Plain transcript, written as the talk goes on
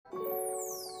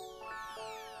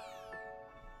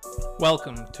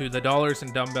Welcome to the Dollars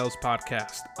and Dumbbells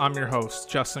podcast. I'm your host,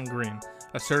 Justin Green,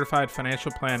 a certified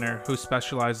financial planner who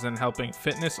specializes in helping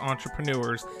fitness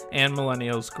entrepreneurs and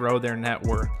millennials grow their net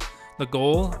worth. The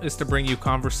goal is to bring you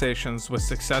conversations with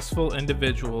successful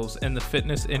individuals in the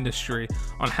fitness industry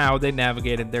on how they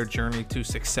navigated their journey to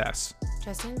success.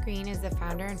 Justin Green is the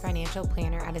founder and financial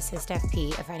planner at Assist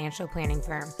FP, a financial planning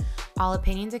firm. All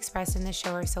opinions expressed in this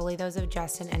show are solely those of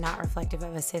Justin and not reflective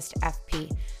of Assist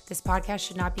FP. This podcast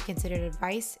should not be considered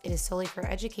advice. It is solely for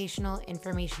educational,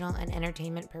 informational, and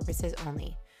entertainment purposes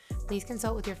only. Please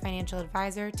consult with your financial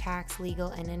advisor, tax, legal,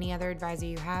 and any other advisor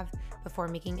you have before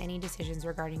making any decisions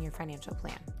regarding your financial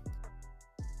plan.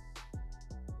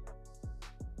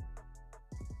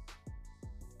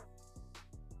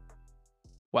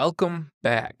 Welcome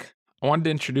back. I wanted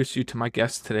to introduce you to my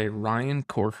guest today, Ryan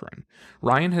Corcoran.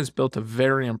 Ryan has built a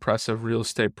very impressive real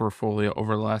estate portfolio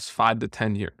over the last 5 to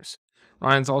 10 years.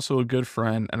 Ryan's also a good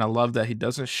friend, and I love that he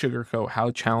doesn't sugarcoat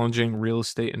how challenging real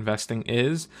estate investing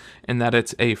is and that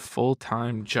it's a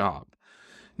full-time job.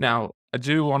 Now, I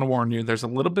do want to warn you, there's a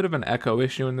little bit of an echo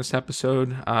issue in this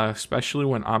episode, especially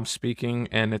when I'm speaking,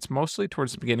 and it's mostly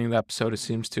towards the beginning of the episode. It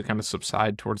seems to kind of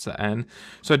subside towards the end.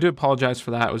 So I do apologize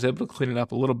for that. I was able to clean it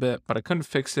up a little bit, but I couldn't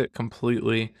fix it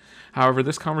completely. However,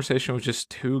 this conversation was just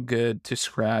too good to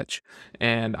scratch,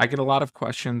 and I get a lot of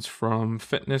questions from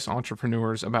fitness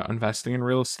entrepreneurs about investing in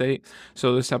real estate.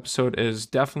 So this episode is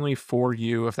definitely for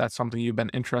you if that's something you've been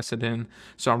interested in.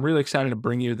 So I'm really excited to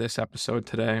bring you this episode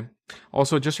today.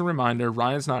 Also, just a reminder,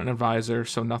 Ryan's not an advisor,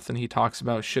 so nothing he talks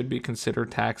about should be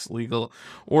considered tax, legal,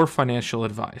 or financial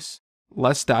advice.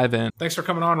 Let's dive in. Thanks for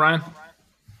coming on, Ryan.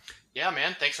 Yeah,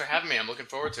 man. Thanks for having me. I'm looking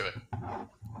forward to it.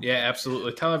 Yeah,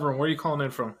 absolutely. Tell everyone, where are you calling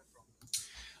in from?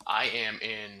 I am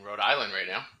in Rhode Island right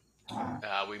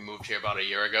now. We moved here about a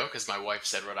year ago because my wife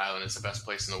said Rhode Island is the best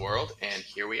place in the world, and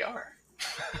here we are.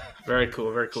 Very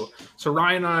cool, very cool. So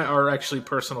Ryan and I are actually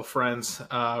personal friends.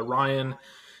 Ryan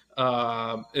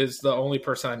is the only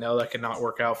person I know that can not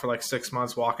work out for like 6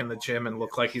 months, walk in the gym and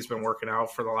look like he's been working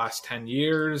out for the last 10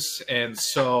 years. And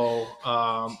so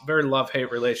very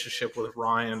love-hate relationship with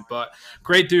Ryan, but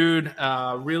great dude,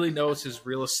 really knows his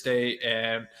real estate.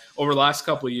 And over the last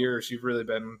couple of years, you've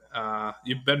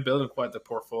been building quite the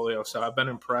portfolio. So I've been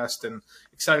impressed and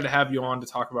excited to have you on to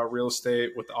talk about real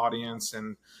estate with the audience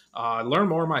and learn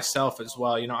more myself as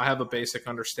well. You know, I have a basic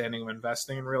understanding of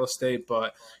investing in real estate,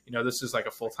 but you know, this is like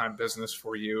a full-time business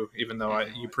for you, even though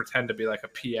you pretend to be like a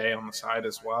PA on the side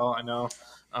as well. I know,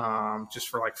 just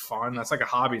for like fun. That's like a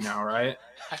hobby now, right?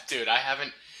 Dude, I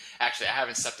haven't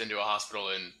stepped into a hospital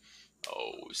in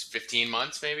 15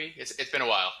 months maybe. It's been a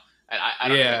while, and I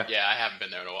haven't been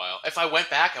there in a while. If I went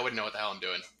back, I wouldn't know what the hell I'm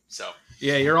doing. So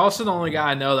yeah, you're also the only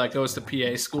guy I know that goes to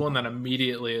PA school and then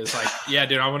immediately is like, yeah,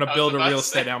 dude, I'm going to build a real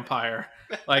estate empire.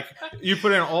 Like, you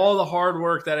put in all the hard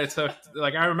work that it took.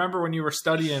 Like, I remember when you were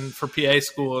studying for PA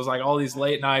school, it was like all these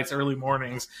late nights, early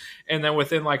mornings. And then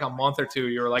within like a month or two,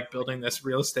 you were like building this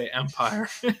real estate empire.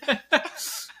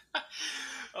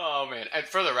 Oh, man. And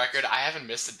for the record, I haven't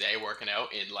missed a day working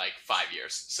out in like 5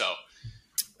 years. So,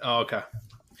 oh, okay.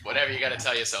 Whatever you got to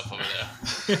tell yourself over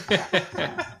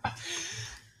there.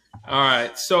 All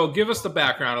right. So give us the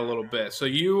background a little bit. So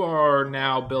you are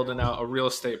now building out a real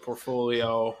estate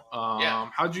portfolio.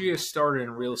 How'd you get started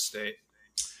in real estate?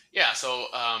 Yeah. So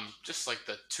just like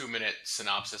the 2-minute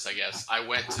synopsis, I guess. I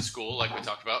went to school, like we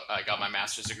talked about. I got my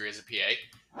master's degree as a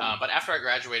PA. But after I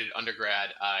graduated undergrad,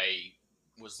 I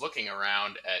was looking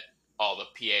around at all the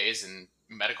PAs and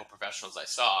medical professionals I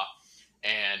saw.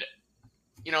 And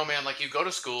you know, man, like you go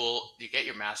to school, you get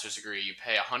your master's degree, you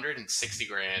pay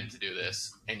 $160,000 to do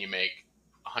this, and you make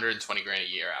 $120,000 a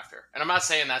year after. And I'm not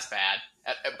saying that's bad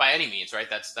by any means, right?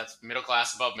 That's middle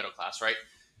class, above middle class, right?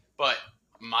 But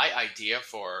my idea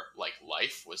for like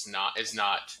life is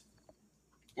not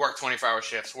work 24-hour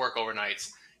shifts, work overnights,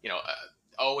 you know,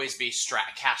 always be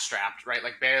cash strapped, right?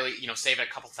 Like barely, you know, saving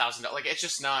a couple $1,000. Like it's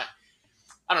just not.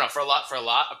 I don't know, for a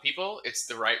lot of people, it's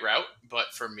the right route. But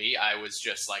for me, I was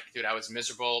just like, dude, I was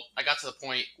miserable. I got to the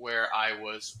point where I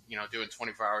was, you know, doing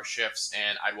 24-hour shifts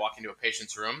and I'd walk into a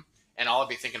patient's room and all I'd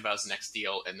be thinking about is the next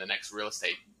deal and the next real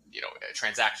estate, you know,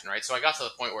 transaction, right? So I got to the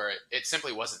point where it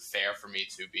simply wasn't fair for me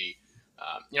to be,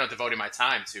 you know, devoting my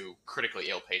time to critically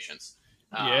ill patients.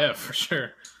 Yeah, for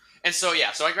sure. And so,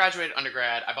 so I graduated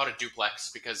undergrad. I bought a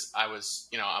duplex because I was,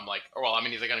 you know, I'm like, well, I'm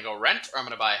either going to go rent or I'm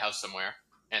going to buy a house somewhere.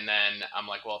 And then I'm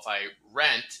like, well, if I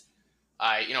rent,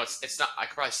 it's not, I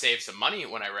could probably save some money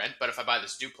when I rent, but if I buy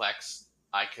this duplex,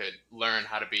 I could learn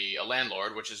how to be a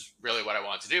landlord, which is really what I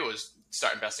wanted to do, was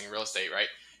start investing in real estate, right?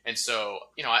 And so,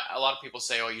 you know, a lot of people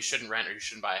say, oh, you shouldn't rent or you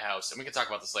shouldn't buy a house. And we can talk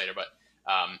about this later, but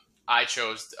I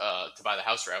chose to buy the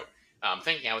house route,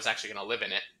 thinking I was actually going to live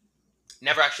in it.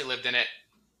 Never actually lived in it.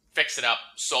 Fixed it up,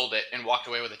 sold it, and walked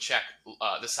away with a check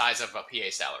the size of a PA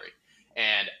salary.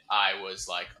 And I was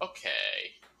like, okay,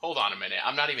 hold on a minute.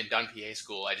 I'm not even done PA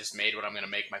school. I just made what I'm going to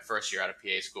make my first year out of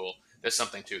PA school. There's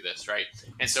something to this, right?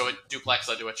 And so a duplex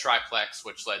led to a triplex,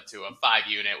 which led to a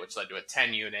 5-unit, which led to a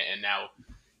 10-unit, and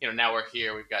now we're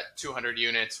here. We've got 200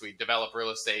 units. We develop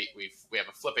real estate. We have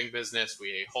a flipping business.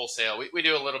 We wholesale. We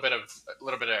do a little bit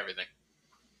of everything.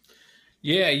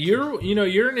 Yeah, you're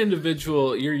an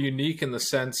individual. You're unique in the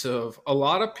sense of a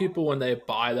lot of people when they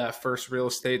buy that first real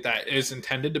estate that is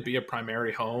intended to be a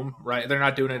primary home, right? They're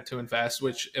not doing it to invest,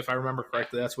 which if I remember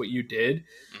correctly, that's what you did.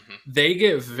 Mm-hmm. They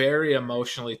get very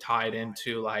emotionally tied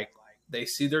into like they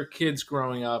see their kids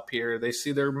growing up here, they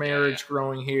see their marriage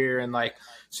growing here, and like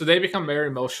so they become very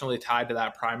emotionally tied to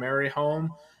that primary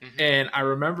home. Mm-hmm. And I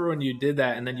remember when you did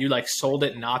that and then you like sold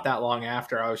it not that long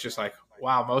after, I was just like,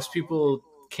 wow, most people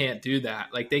can't do that.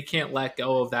 Like they can't let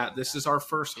go of that. This is our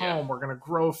first home. We're going to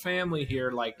grow a family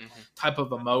here, like type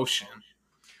of emotion.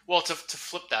 Well, to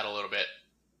flip that a little bit,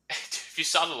 if you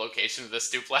saw the location of this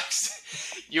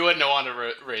duplex, you wouldn't want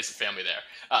to raise a family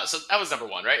there. So that was number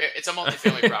one, right? It's a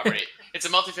multifamily property. It's a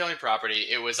multifamily property.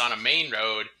 It was on a main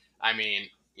road. I mean,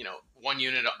 one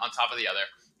unit on top of the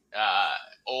other.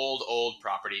 Old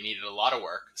property, needed a lot of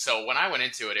work. So when I went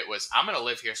into it, it was, I'm going to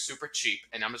live here super cheap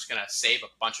and I'm just going to save a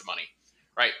bunch of money.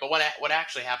 Right. But what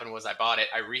actually happened was I bought it,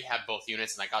 I rehabbed both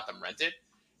units and I got them rented.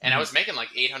 And I was making like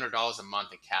 $800 a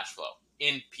month in cash flow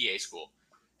in PA school.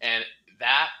 And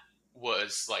that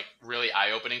was like really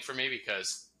eye opening for me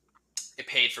because it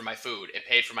paid for my food. It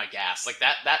paid for my gas. Like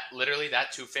that literally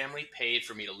that 2-family paid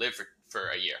for me to live for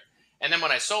a year. And then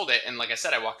when I sold it, and like I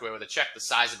said, I walked away with a check the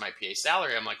size of my PA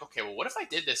salary. I'm like, okay, well, what if I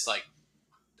did this like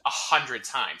 100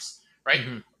 times, right?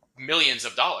 Mm-hmm. Millions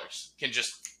of dollars can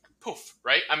just poof,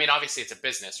 right? I mean, obviously it's a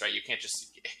business, right? You can't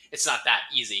just, it's not that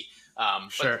easy.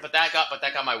 Sure. But that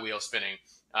got my wheel spinning.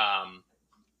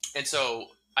 And so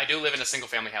I do live in a single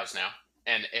family house now.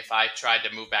 And if I tried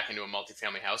to move back into a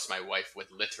multifamily house, my wife would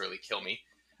literally kill me.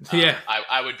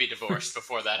 I would be divorced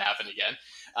before that happened again.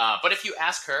 But if you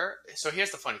ask her, so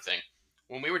here's the funny thing.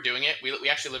 When we were doing it, we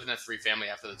actually lived in a 3-family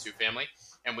after the 2-family,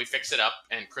 and we fixed it up.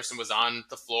 And Kristen was on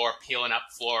the floor, peeling up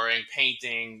flooring,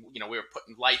 painting. We were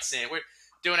putting lights in. We're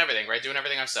doing everything, right? Doing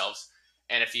everything ourselves.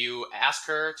 And if you ask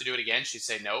her to do it again, she'd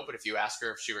say no. But if you ask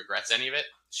her if she regrets any of it,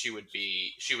 she would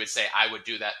say, I would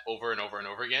do that over and over and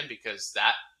over again, because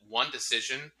that one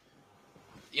decision,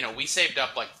 we saved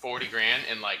up like 40 grand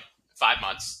in like 5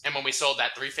 months. And when we sold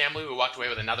that 3-family, we walked away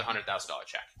with another $100,000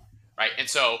 check. Right. And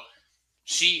so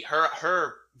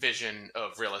her vision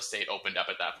of real estate opened up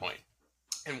at that point.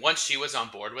 And once she was on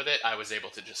board with it, I was able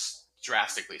to just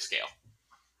drastically scale.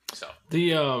 So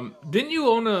didn't you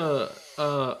own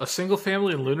a single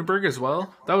family in Lunenburg as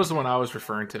well? That was the one I was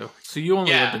referring to. So you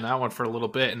only lived in that one for a little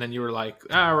bit, and then you were like,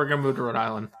 we're gonna move to Rhode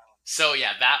Island. So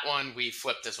yeah, that one we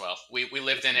flipped as well. We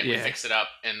lived in it, we fixed it up,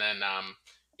 and then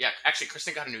actually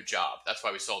Kristen got a new job. That's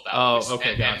why we sold that one. Oh,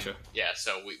 okay, gotcha.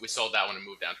 So we sold that one and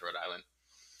moved down to Rhode Island.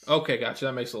 Okay, gotcha.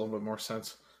 That makes a little bit more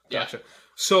sense. Gotcha. Yeah.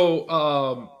 So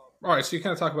all right, so you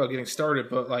kind of talk about getting started,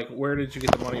 but like, where did you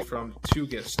get the money from to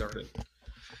get started?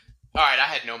 All right, I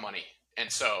had no money. And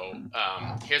so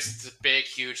here's the big,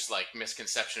 huge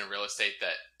misconception of real estate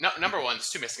that number one, there's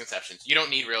 2 misconceptions. You don't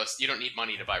need you don't need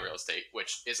money to buy real estate,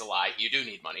 which is a lie. You do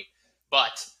need money,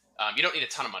 but you don't need a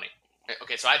ton of money.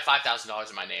 Okay, so I had $5,000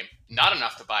 in my name, not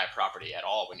enough to buy a property at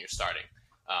all when you're starting.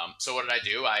 So what did I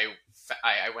do? I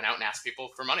went out and asked people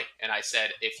for money, and I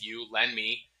said, if you lend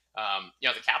me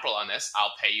the capital on this,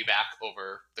 I'll pay you back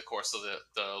over the course of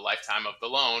the lifetime of the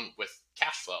loan with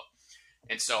cash flow.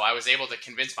 And so I was able to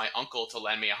convince my uncle to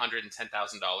lend me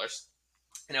 $110,000,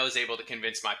 and I was able to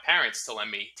convince my parents to lend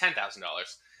me $10,000.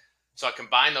 So I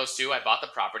combined those two. I bought the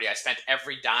property. I spent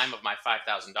every dime of my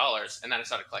 $5,000, and then I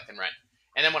started collecting rent.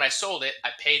 And then when I sold it, I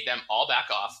paid them all back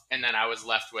off, and then I was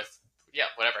left with,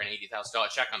 an $80,000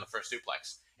 check on the first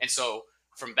duplex. And so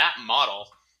from that model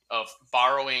of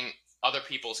borrowing other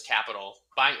people's capital,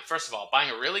 buying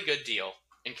a really good deal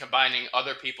and combining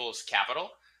other people's capital,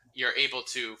 you're able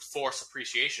to force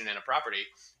appreciation in a property,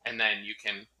 and then you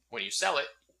can, when you sell it,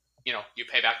 you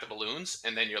pay back the balloons,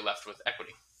 and then you're left with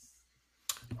equity.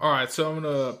 All right, so I'm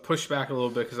going to push back a little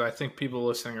bit because I think people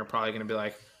listening are probably going to be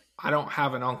like, I don't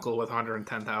have an uncle with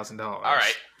 $110,000. All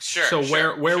right, sure. So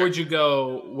where would you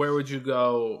go? Where would you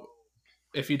go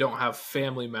if you don't have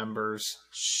family members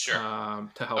to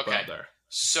help out there?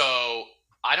 So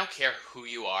I don't care who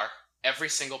you are. Every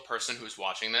single person who's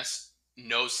watching this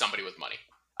knows somebody with money.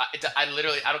 I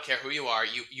don't care who you are.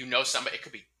 You know somebody. It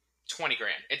could be 20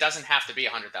 grand. It doesn't have to be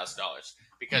 $100,000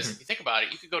 because if you think about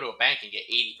it, you could go to a bank and get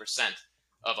 80%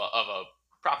 of a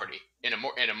property in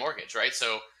a mortgage, right?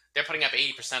 So they're putting up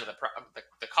 80% of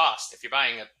the cost. If you're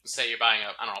buying say you're buying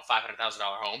a, I don't know, $500,000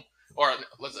 home, or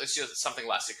let's use something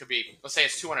less. It could be, let's say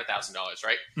it's $200,000,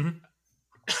 right?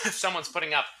 If someone's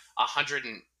putting up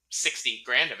 160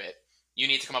 grand of it, you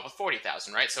need to come up with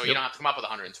 40,000, right? So you don't have to come up with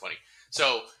 120.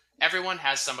 So everyone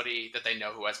has somebody that they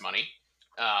know who has money.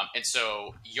 And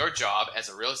so your job as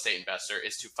a real estate investor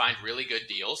is to find really good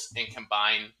deals and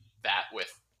combine that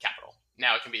with capital.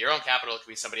 Now, it can be your own capital. It could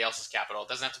be somebody else's capital. It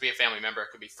doesn't have to be a family member. It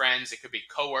could be friends. It could be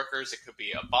coworkers. It could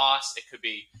be a boss. It could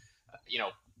be,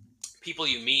 people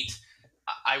you meet.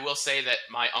 I will say that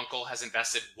my uncle has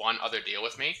invested one other deal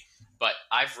with me, but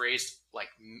I've raised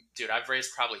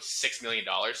probably $6 million,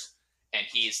 and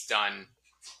he's done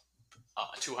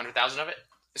 200,000 of it.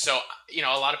 So, a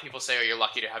lot of people say, "Oh, you're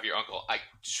lucky to have your uncle." I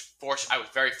was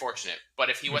very fortunate, but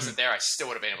if he wasn't there, I still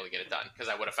would have been able to get it done because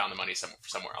I would have found the money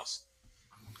somewhere else.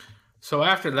 So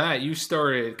after that, you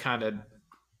started kind of,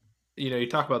 you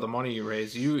talk about the money you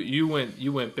raised. You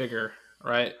went bigger,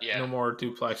 right? Yeah. No more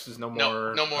duplexes. No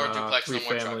more duplex. three no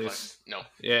more families. Triplex. No.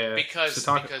 Yeah. Because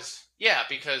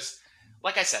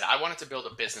like I said, I wanted to build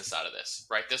a business out of this,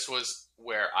 right? This was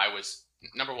where I was.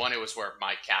 Number one, it was where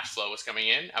my cash flow was coming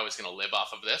in. I was going to live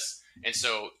off of this. And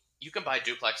so you can buy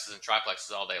duplexes and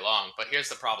triplexes all day long. But here's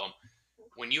the problem.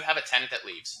 When you have a tenant that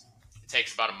leaves, it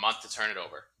takes about a month to turn it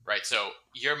over, right? So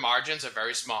your margins are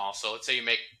very small. So let's say you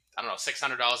make, I don't know,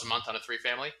 $600 a month on a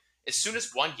 3-family. As soon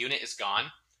as one unit is gone,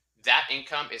 that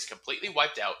income is completely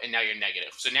wiped out, and now you're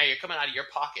negative. So now you're coming out of your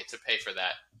pocket to pay for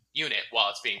that unit while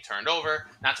it's being turned over.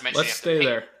 Not to mention, let's stay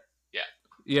there.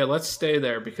 Yeah, let's stay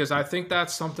there because I think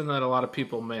that's something that a lot of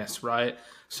people miss, right?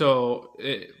 So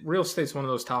real estate's one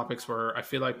of those topics where I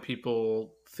feel like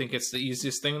people think it's the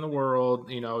easiest thing in the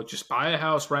world. Just buy a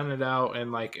house, rent it out,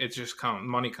 and it just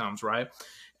money comes, right?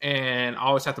 And I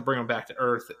always have to bring them back to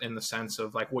earth in the sense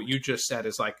of what you just said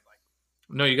is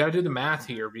no, you got to do the math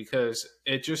here because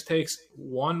it just takes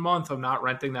 1 month of not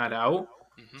renting that out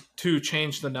to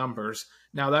change the numbers.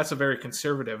 Now, that's a very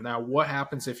conservative. Now, what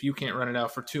happens if you can't rent it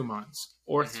out for 2 months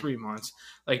or 3 months?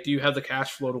 Do you have the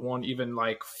cash flow to even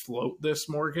float this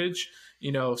mortgage?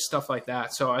 Stuff like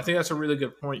that. So I think that's a really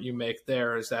good point you make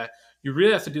there is that you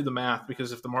really have to do the math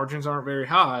because if the margins aren't very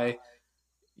high,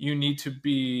 you need to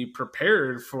be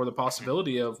prepared for the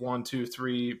possibility of 1, 2,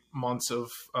 3 months of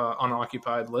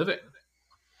unoccupied living.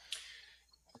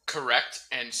 Correct.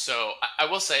 And so I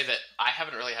will say that I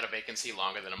haven't really had a vacancy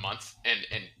longer than a month.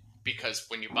 And because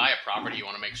when you buy a property, you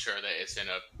want to make sure that it's in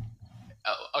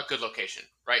a good location,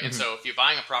 right? And so if you're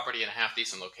buying a property in a half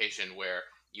decent location where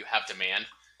you have demand,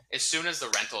 as soon as the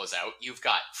rental is out, you've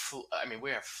got,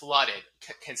 we are flooded,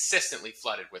 consistently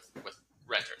flooded with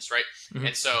renters, right?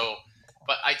 And so,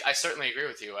 but I certainly agree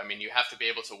with you. You have to be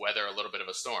able to weather a little bit of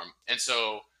a storm. And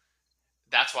so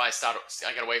that's why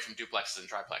I got away from duplexes and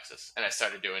triplexes, and I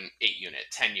started doing 8 unit,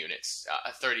 10 units,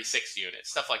 36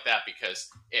 units, stuff like that. Because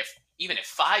even if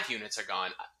 5 units are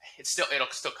gone, it'll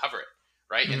still cover it,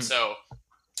 right? And so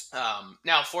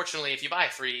now, fortunately, if you buy a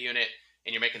 3 unit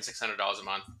and you're making $600 a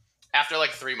month, after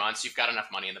 3 months, you've got enough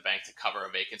money in the bank to cover a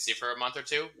vacancy for a month or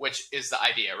two, which is the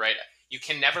idea, right? You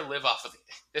can never live off of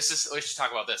this. We should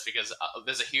talk about this because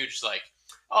there's a huge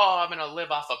I'm going to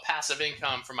live off of passive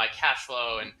income from my cash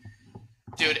flow and.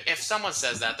 Dude, if someone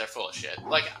says that, they're full of shit.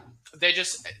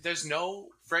 There's no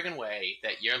friggin' way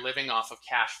that you're living off of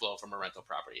cash flow from a rental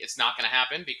property. It's not going to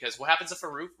happen because what happens if a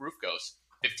roof goes?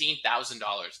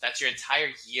 $15,000. That's your entire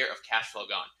year of cash flow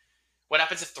gone. What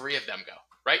happens if 3 of them go?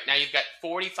 Right? Now you've got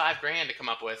 45 grand to come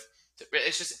up with.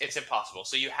 It's impossible.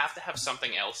 So you have to have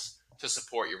something else to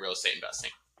support your real estate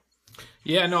investing.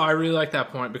 Yeah, no, I really like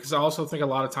that point because I also think a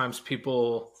lot of times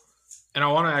people... And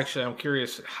I'm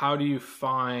curious, how do you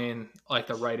find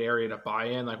the right area to buy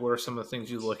in? What are some of the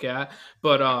things you look at?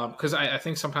 But because I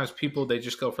think sometimes people, they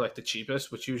just go for the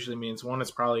cheapest, which usually means 1, it's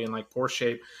probably in poor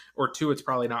shape, or 2, it's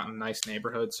probably not in a nice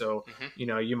neighborhood. So,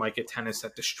 you might get tenants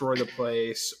that destroy the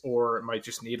place, or it might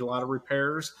just need a lot of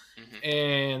repairs.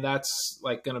 And that's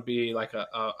going to be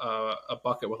a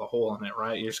bucket with a hole in it,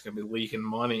 right? You're just going to be leaking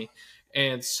money.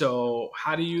 And so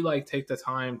how do you take the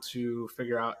time to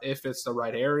figure out if it's the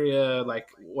right area,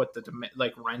 what the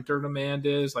renter demand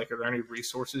is? Are there any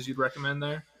resources you'd recommend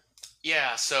there?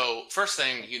 Yeah. So first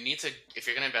thing you need to, if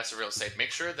you're going to invest in real estate,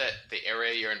 make sure that the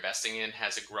area you're investing in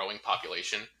has a growing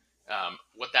population.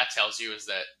 What that tells you is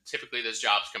that typically there's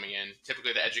jobs coming in.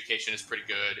 Typically the education is pretty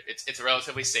good. It's a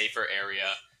relatively safer area.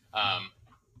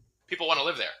 People want to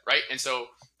live there, right? And so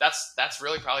that's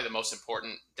really probably the most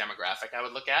important demographic I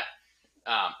would look at.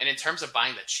 And in terms of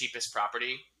buying the cheapest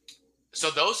property, so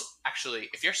those actually,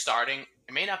 if you're starting,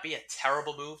 it may not be a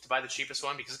terrible move to buy the cheapest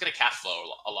one because it's going to cash flow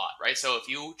a lot, right? So if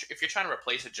you're trying to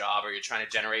replace a job or you're trying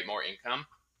to generate more income,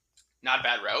 not a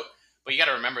bad route. But you got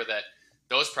to remember that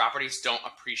those properties don't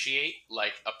appreciate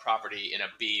like a property in a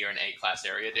B or an A class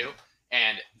area do.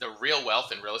 And the real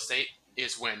wealth in real estate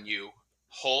is when you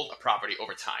hold a property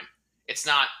over time. It's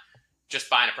not just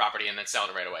buying a property and then selling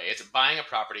it right away. It's buying a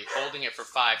property, holding it for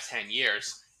 5-10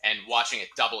 years, and watching it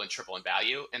double and triple in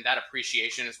value. And that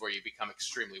appreciation is where you become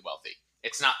extremely wealthy.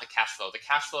 It's not the cash flow. The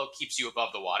cash flow keeps you above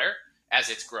the water as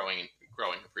it's growing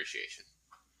appreciation.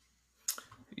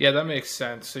 Yeah, that makes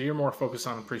sense. So you're more focused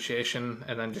on appreciation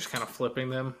and then just kind of flipping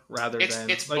them rather than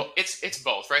it's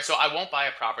both, right? So I won't buy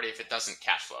a property if it doesn't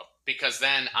cash flow because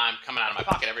then I'm coming out of my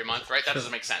pocket every month, right? That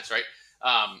doesn't make sense, right?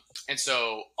 And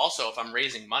so also if I'm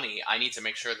raising money, I need to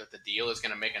make sure that the deal is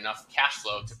going to make enough cash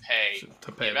flow to pay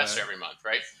the investor every month,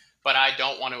 right? But I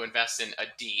don't want to invest in a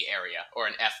D area or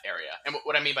an F area. And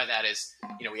what I mean by that is,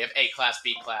 we have A class,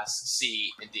 B class, C,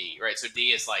 and D, right? So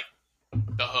D is like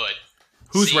the hood.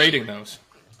 Who's rating those?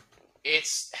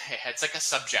 It's like a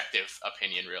subjective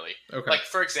opinion, really. Okay. Like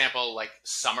for example, like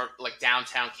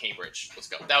downtown Cambridge. Let's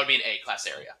go. That would be an A class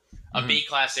area. A B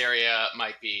class area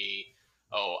might be,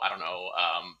 I don't know,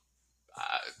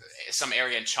 some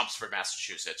area in Chelmsford,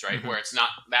 Massachusetts, right, where it's not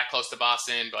that close to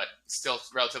Boston, but still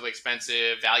relatively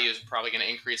expensive. Value is probably going to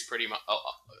increase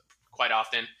quite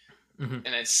often. And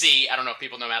then C, I don't know if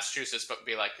people know Massachusetts, but would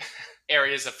be like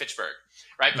areas of Fitchburg,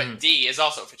 right? But D is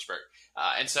also Fitchburg,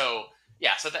 and so.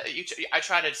 Yeah, so I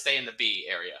try to stay in the B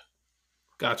area.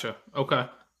 Gotcha. Okay,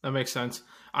 that makes sense.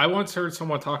 I once heard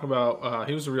someone talk about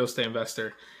he was a real estate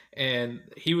investor, and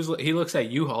he looks at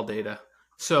U-Haul data.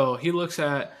 So he looks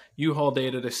at U-Haul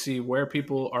data to see where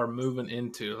people are moving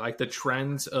into, like the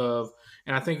trends of.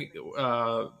 And I think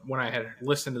when I had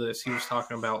listened to this, he was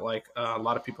talking about like a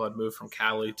lot of people had moved from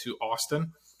Cali to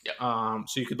Austin. Yep.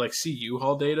 So you could like see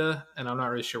U-Haul data, and I'm not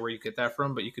really sure where you get that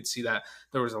from, but you could see that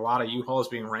there was a lot of U-Hauls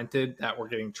being rented that were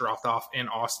getting dropped off in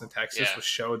Austin, Texas, which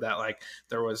showed that like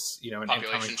there was an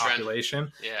incoming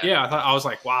population. Yeah, I was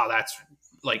like, wow, that's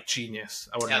like genius.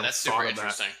 I wouldn't have that's thought super of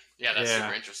interesting. that. Yeah, that's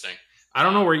super interesting. I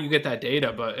don't know where you get that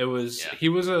data, but it was he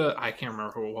was I can't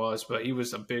remember who it was, but he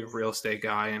was a big real estate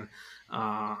guy, and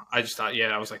I just thought,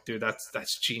 I was like, dude,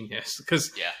 that's genius.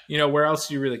 Because where else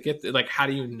do you really get like, how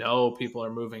do you know people are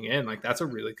moving in? Like, that's a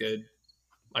really good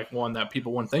like one that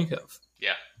people wouldn't think of.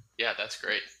 Yeah, that's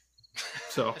great.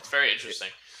 So it's very interesting.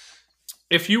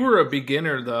 If you were a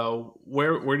beginner though,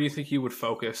 where do you think you would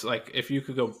focus? Like, if you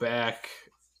could go back,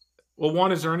 well,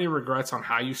 one, is there any regrets on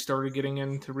how you started getting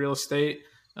into real estate?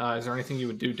 Is there anything you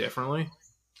would do differently?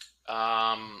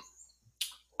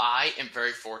 I am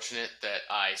very fortunate that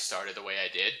I started the way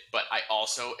I did, but I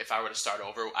also, if I were to start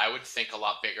over, I would think a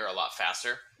lot bigger, a lot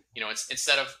faster.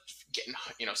 Instead of getting,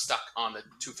 stuck on the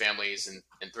 2 families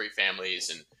and 3 families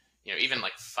and, even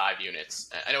like 5 units.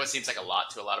 I know it seems like a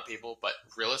lot to a lot of people, but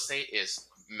real estate is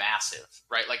massive,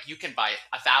 right? Like you can buy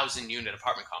 1,000 unit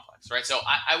apartment complex, right? So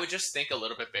I would just think a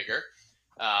little bit bigger.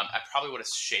 I probably would have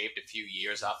shaved a few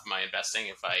years off of my investing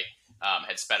if I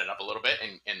had sped it up a little bit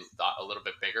and thought a little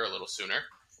bit bigger, a little sooner.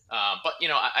 But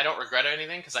I don't regret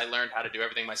anything because I learned how to do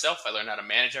everything myself. I learned how to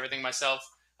manage everything myself.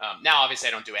 Now, obviously,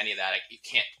 I don't do any of that. You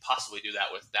can't possibly do that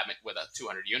with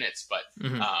 200 units.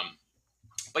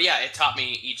 But yeah, it taught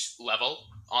me each level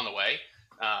on the way.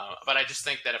 But I just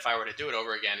think that if I were to do it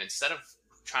over again, instead of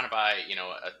trying to buy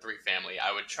a 3-family,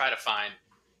 I would try to find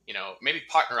maybe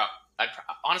partner up.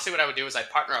 Honestly, what I would do is I'd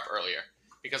partner up earlier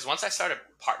because once I started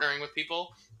partnering with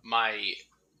people, my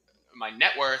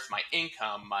net worth, my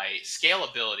income, my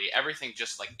scalability, everything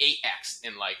just like 8x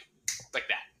in like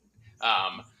that.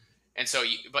 And so,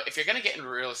 but if you're going to get into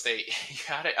real estate, you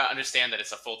got to understand that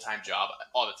it's a full-time job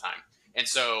all the time. And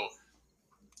so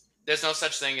there's no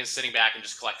such thing as sitting back and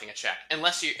just collecting a check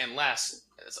unless you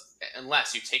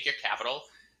take your capital,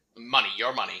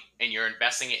 your money, and you're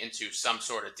investing it into some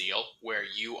sort of deal where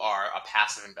you are a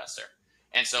passive investor.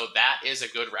 And so that is a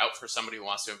good route for somebody who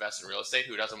wants to invest in real estate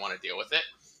who doesn't want to deal with it.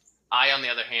 I, on the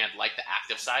other hand, like the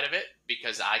active side of it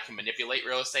because I can manipulate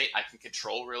real estate. I can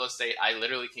control real estate. I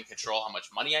literally can control how much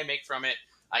money I make from it.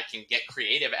 I can get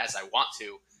creative as I want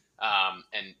to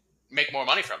and make more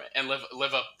money from it and live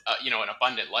an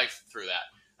abundant life through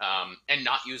that and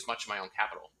not use much of my own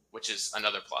capital, which is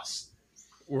another plus.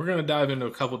 We're going to dive into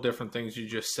a couple different things you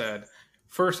just said.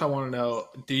 First, I want to know,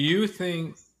 do you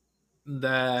think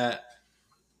that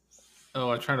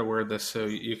I'm trying to word this so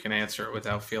you can answer it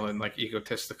without feeling like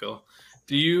egotistical.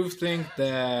 Do you think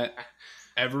that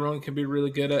everyone can be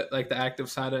really good at like the active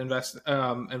side of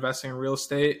investing in real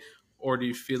estate, or do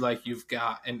you feel like you've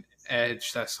got an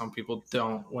edge that some people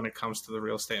don't when it comes to the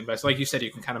real estate invest? Like you said,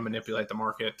 you can kind of manipulate the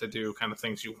market to do kind of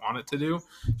things you want it to do.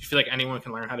 Do you feel like anyone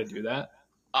can learn how to do that?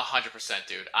 100%,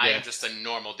 dude. I am just a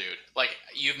normal dude. Like,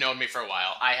 you've known me for a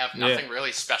while. I have nothing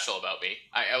really special about me.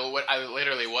 I'm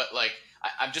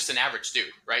just an average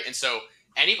dude, right? And so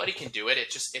anybody can do it.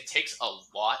 It takes a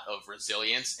lot of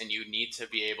resilience, and you need to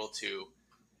be able to,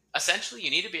 essentially,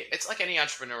 it's like any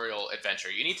entrepreneurial adventure.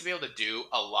 You need to be able to do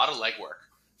a lot of legwork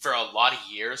for a lot of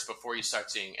years before you start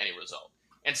seeing any result.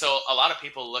 And so a lot of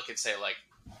people look and say, like,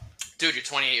 dude, you're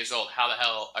 28 years old. How the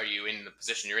hell are you in the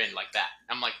position you're in like that?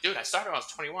 I'm like, dude, I started when I was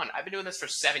 21. I've been doing this for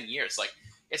 7 years. Like,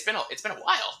 it's been a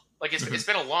while. Like, it's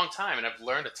been a long time, and I've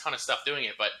learned a ton of stuff doing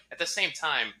it. But at the same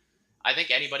time, I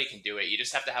think anybody can do it. You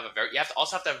just have to have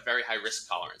also have to have a very high risk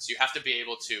tolerance. You have to be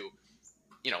able to,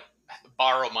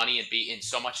 borrow money and be in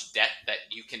so much debt that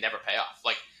you can never pay off.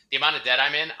 Like, the amount of debt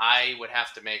I'm in, I would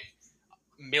have to make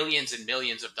millions and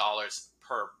millions of dollars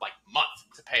per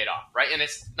month to pay it off, right? And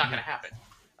it's not going to happen.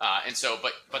 And so,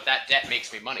 but that debt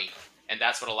makes me money, and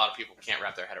that's what a lot of people can't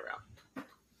wrap their head around.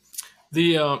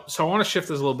 So I want to shift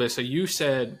this a little bit. So you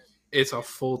said it's a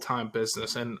full-time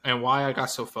business, and why I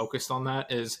got so focused on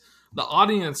that is the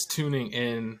audience tuning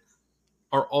in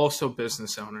are also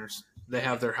business owners. They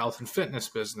have their health and fitness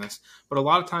business, but a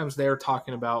lot of times they're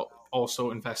talking about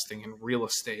also investing in real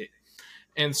estate.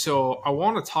 And so I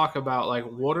want to talk about, like,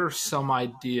 what are some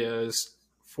ideas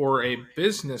for a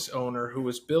business owner who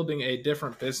is building a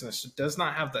different business, does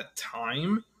not have the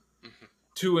time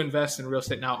to invest in real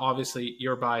estate. Now, obviously,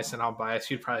 you're biased and I'm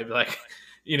biased. You'd probably be like,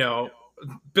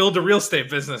 build a real estate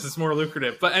business. It's more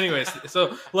lucrative. But anyways,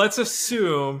 so let's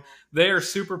assume they are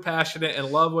super passionate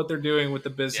and love what they're doing with the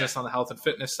business on the health and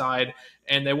fitness side,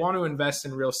 and they want to invest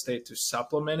in real estate to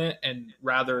supplement it and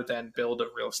rather than build a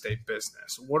real estate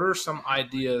business. What are some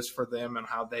ideas for them and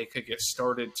how they could get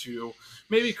started to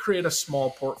maybe create a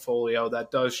small portfolio that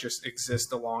does just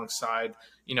exist alongside,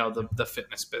 the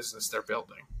fitness business they're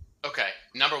building? Okay.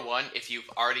 Number one, if you've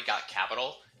already got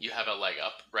capital, you have a leg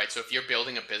up, right? So if you're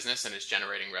building a business and it's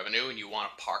generating revenue and you want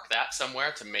to park that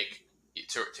somewhere to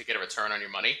get a return on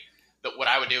your money, what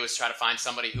I would do is try to find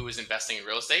somebody who is investing in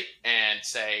real estate and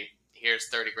say, here's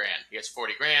 30 grand, here's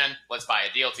 40 grand, let's buy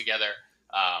a deal together.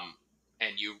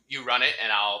 And you run it,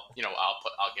 and I'll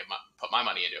put my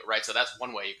money into it, right? So that's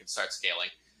one way you can start scaling.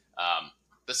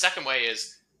 The second way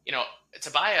is,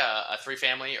 to buy a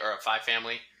 3-family or a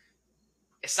 5-family,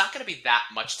 it's not going to be that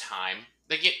much time.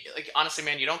 Honestly,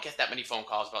 man, you don't get that many phone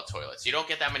calls about toilets. You don't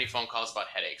get that many phone calls about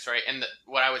headaches, right? And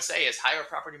what I would say is hire a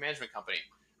property management company,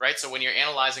 right? So when you're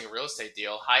analyzing a real estate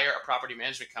deal, hire a property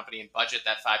management company and budget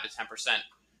that 5 to 10%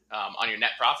 on your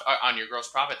net profit, on your gross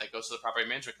profit that goes to the property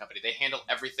management company. They handle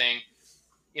everything.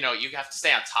 You have to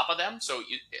stay on top of them. So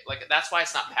that's why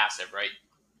it's not passive, right?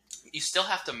 You still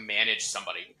have to manage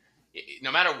somebody.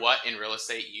 No matter what in real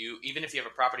estate, even if you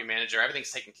have a property manager, everything's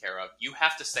taken care of. You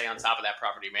have to stay on top of that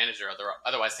property manager,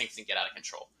 otherwise things can get out of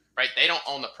control, right? They don't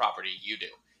own the property, you do,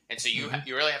 and so you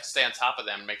really have to stay on top of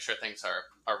them and make sure things are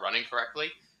running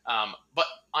correctly. But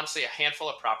honestly, a handful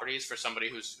of properties for somebody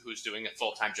who's doing a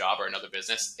full-time job or another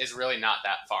business is really not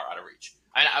that far out of reach.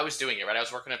 I was doing it, right? I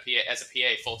was working as a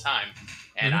PA full-time,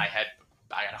 and I had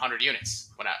 100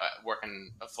 units when I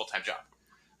working a full-time job.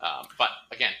 But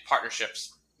again,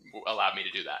 partnerships allowed me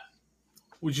to do that.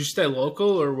 Would you stay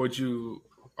local, or do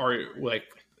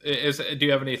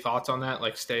you have any thoughts on that?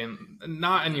 Like, staying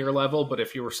not in your level, but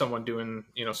if you were someone doing,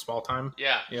 small time,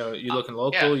 you looking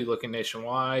local, you looking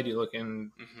nationwide, you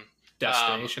looking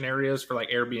destination areas for like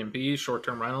Airbnb,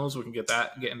 short-term rentals. We can get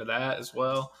into that as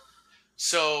well.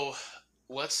 So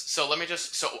what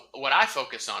I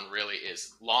focus on really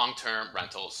is long-term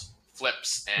rentals,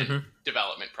 flips, and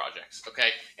development projects. Okay.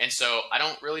 And so I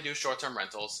don't really do short-term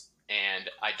rentals, and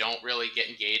I don't really get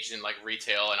engaged in like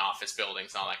retail and office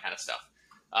buildings and all that kind of stuff.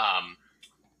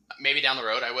 Maybe down the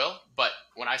road I will, but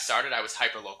when I started, I was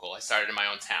hyper local. I started in my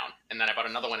own town, and then I bought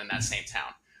another one in that same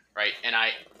town. Right. And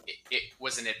it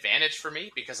was an advantage for me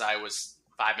because I was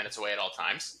 5 minutes away at all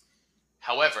times.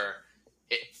 However,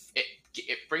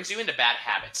 it brings you into bad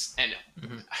habits. And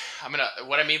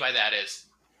what I mean by that is,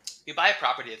 you buy a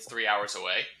property that's 3 hours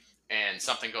away and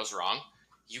something goes wrong,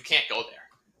 you can't go there.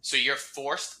 So you're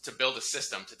forced to build a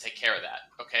system to take care of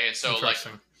that. Okay. And so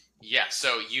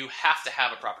so you have to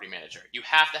have a property manager. You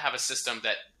have to have a system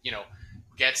that,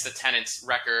 gets the tenant's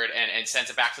record and sends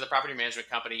it back to the property management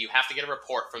company. You have to get a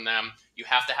report from them. You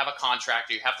have to have a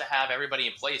contractor. You have to have everybody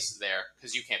in place there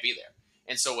because you can't be there.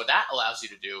 And so what that allows you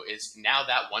to do is now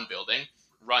that one building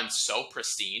runs so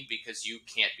pristine because you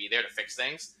can't be there to fix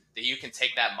things that you can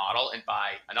take that model and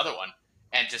buy another one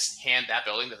and just hand that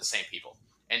building to the same people.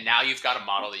 And now you've got a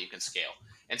model that you can scale.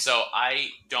 And so I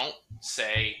don't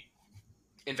say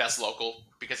invest local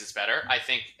because it's better. I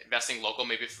think investing local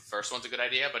maybe for the first one's a good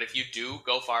idea, but if you do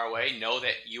go far away, know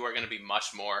that you are going to be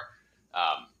much more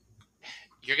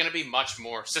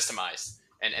systemized,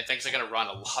 and things are going to run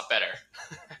a lot better.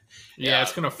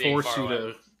 It's going to force you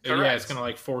to. Correct. Yeah, it's going to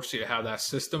like force you to have that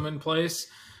system in place.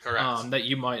 Correct. That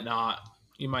you might not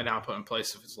put in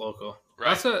place if it's local.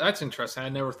 Right. That's interesting. I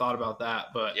never thought about that,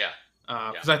 but yeah.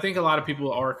 Because I think a lot of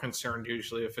people are concerned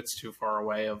usually if it's too far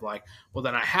away of like, well,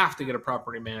 then I have to get a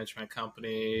property management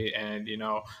company, and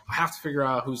I have to figure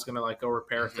out who's going to like go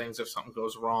repair things if something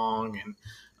goes wrong.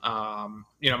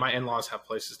 And my in-laws have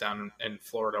places down in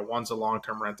Florida. One's a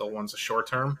long-term rental, one's a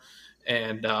short-term,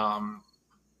 and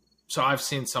so I've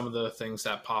seen some of the things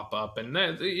that pop up, and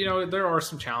there are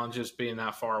some challenges being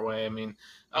that far away. I mean,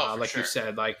 you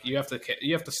said, like you have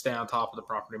to stay on top of the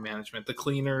property management. The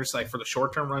cleaners, like for the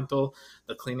short term rental,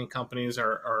 the cleaning companies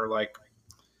are like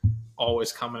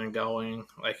always coming and going.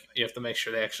 Like you have to make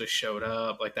sure they actually showed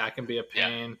up. Like that can be a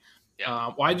pain.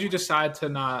 Yeah. Why did you decide to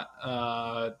not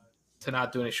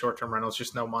do any short term rentals?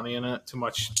 Just no money in it. Too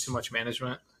much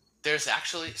management. There's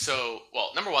actually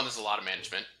number one, there's a lot of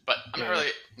management, but I'm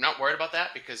not worried about that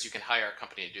because you can hire a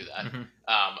company to do that.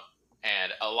 Mm-hmm.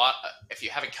 And a lot, if you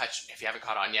haven't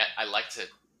caught on yet, I like to,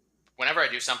 whenever I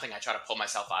do something, I try to pull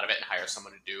myself out of it and hire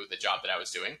someone to do the job that I was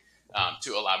doing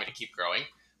to allow me to keep growing.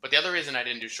 But the other reason I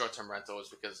didn't do short-term rental is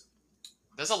because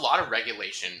there's a lot of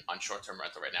regulation on short-term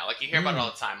rental right now. Like you hear about it all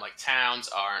the time. Like towns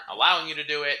aren't allowing you to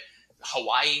do it.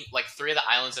 Hawaii, like 3 of the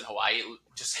islands in Hawaii,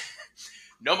 just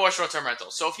no more short-term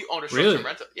rentals. So if you own a short-term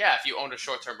rental, if you own a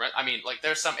short-term rent, I mean, like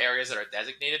there's some areas that are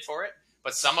designated for it,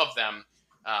 but some of them,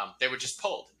 they were just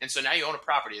pulled. And so now you own a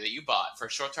property that you bought for a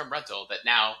short-term rental that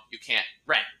now you can't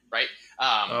rent, right?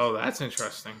 That's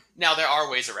interesting. Now there are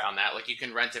ways around that. Like you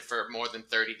can rent it for more than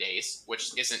 30 days,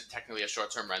 which isn't technically a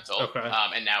short-term rental. Okay.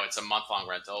 And now it's a month-long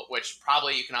rental, which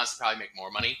you can honestly probably make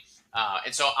more money.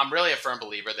 And so I'm really a firm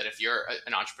believer that if you're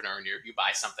an entrepreneur and you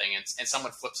buy something and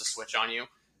someone flips a switch on you,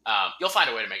 you'll find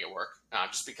a way to make it work,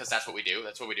 just because that's what we do.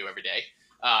 That's what we do every day.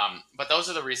 But those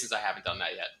are the reasons I haven't done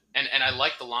that yet. And I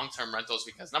like the long-term rentals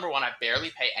because number one, I barely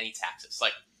pay any taxes.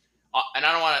 Like, and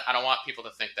I don't want people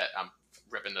to think that I'm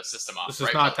ripping the system off. This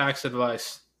is not tax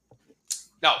advice.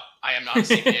 No, I am not a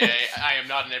CPA. I am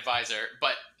not an advisor.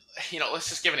 But let's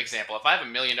just give an example. If I have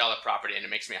 $1 million property and it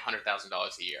makes me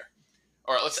 $100,000 a year,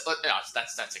 or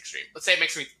that's extreme. Let's say it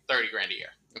makes me $30,000 a year.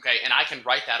 Okay, and I can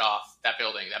write that off, that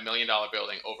building, that $1 million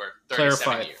building, over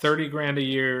 37 years. $30,000 a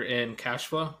year in cash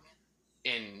flow.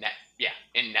 In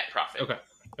net profit. Okay,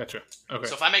 gotcha. Okay.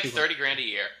 So if I make $30,000 a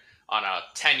year on a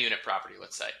 10-unit property,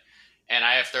 let's say, and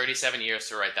I have 37 years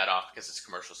to write that off because it's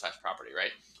commercial size property,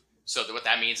 right? So what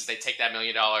that means is they take that $1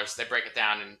 million, they break it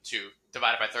down into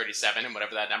divided by 37, and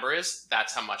whatever that number is,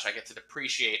 that's how much I get to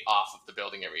depreciate off of the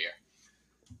building every year.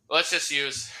 Let's just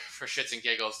use, for shits and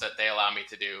giggles, that they allow me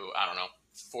to do, I don't know,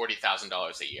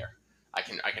 $40,000 a year. I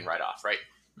can write off, right?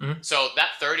 Mm-hmm. So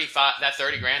that $30,000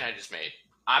 I just made,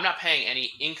 I'm not paying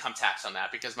any income tax on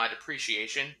that because my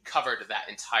depreciation covered that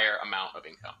entire amount of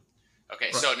income. Okay,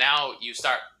 right. So now you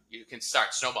can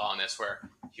start snowballing this where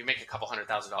you make a couple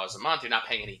 $100,000 a month, you're not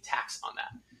paying any tax on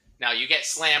that. Now you get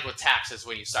slammed with taxes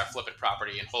when you start flipping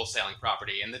property and wholesaling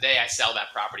property. And the day I sell that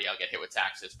property, I'll get hit with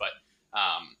taxes. But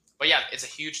yeah, it's a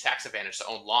huge tax advantage to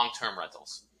own long-term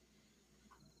rentals.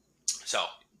 So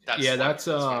that's one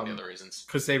of the other reasons.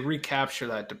 Because they recapture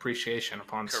that depreciation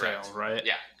upon correct. Sale, right?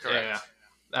 Yeah, correct. Yeah.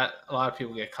 That a lot of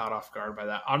people get caught off guard by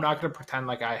that. I'm not going to pretend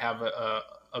like I have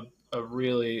a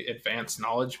really advanced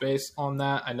knowledge base on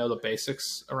that. I know the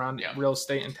basics around real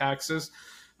estate and taxes,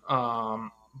 but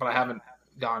I haven't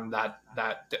gone that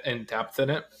in depth in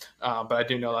it. But I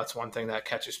do know that's one thing that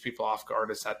catches people off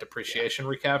guard is that depreciation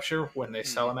recapture when they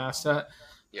sell an asset.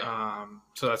 Yeah.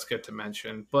 So that's good to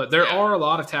mention. But there are a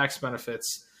lot of tax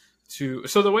benefits to.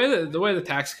 So the way the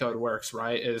tax code works,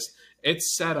 right, is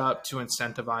it's set up to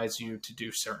incentivize you to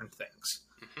do certain things.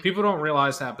 Mm-hmm. People don't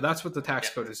realize that, but that's what the tax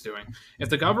code is doing. If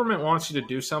the government wants you to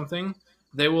do something,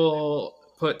 they will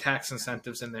put tax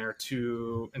incentives in there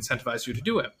to incentivize you to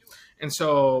do it. And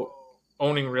so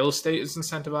owning real estate is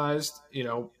incentivized,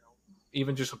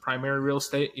 even just a primary real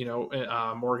estate,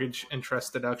 mortgage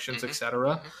interest deductions,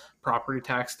 etc., property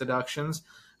tax deductions.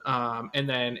 And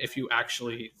then if you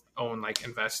actually own like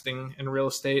investing in real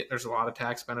estate, there's a lot of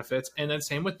tax benefits. And then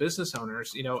same with business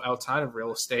owners, outside of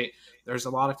real estate, there's a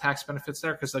lot of tax benefits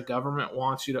there because the government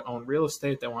wants you to own real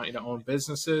estate. They want you to own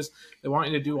businesses. They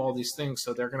want you to do all these things.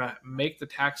 So they're going to make the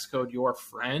tax code your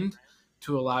friend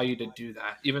to allow you to do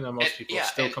that, even though most people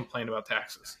still complain about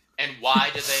taxes. And why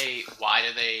do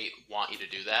they want you to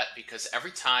do that? Because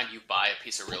every time you buy a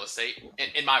piece of real estate,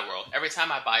 in my world, every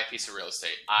time I buy a piece of real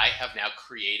estate, I have now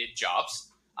created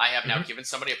jobs. I have now given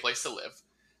somebody a place to live.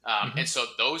 And so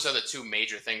those are the two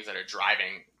major things that are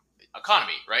driving the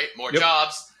economy, right? More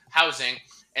jobs, housing.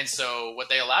 And so what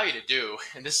they allow you to do,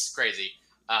 and this is crazy,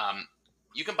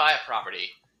 you can buy a property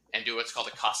and do what's called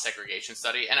a cost segregation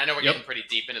study. And I know we're getting pretty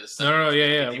deep into the study.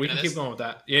 No, we can keep going with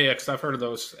that. Yeah, because I've heard of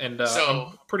those, and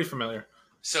I'm pretty familiar.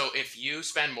 So if you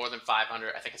spend more than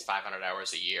 500, I think it's 500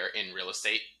 hours a year in real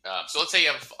estate. So let's say you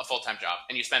have a full-time job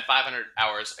and you spend 500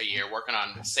 hours a year working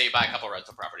on, say, buy a couple of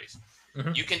rental properties.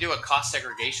 You can do a cost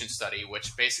segregation study,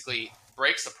 which basically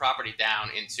breaks the property down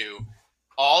into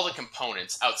all the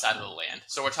components outside of the land.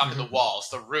 So we're talking the walls,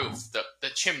 the roof, the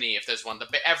chimney, if there's one,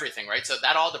 everything, right? So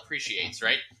that all depreciates,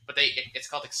 right? But it's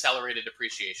called accelerated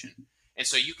depreciation. And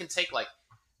so you can take like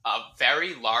a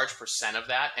very large % of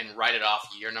that and write it off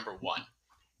year number 1.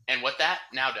 And what that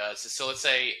now does is, so let's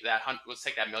take that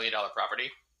 $1 million property,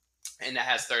 and that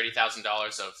has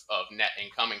 $30,000 of net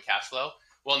income and cash flow.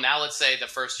 Well, now let's say the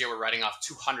first year we're writing off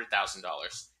 $200,000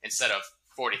 instead of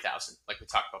 $40,000, like we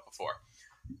talked about before.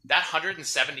 That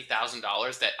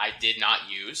 $170,000 that I did not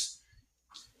use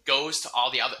goes to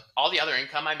all the other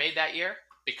income I made that year.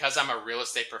 Because I'm a real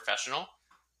estate professional,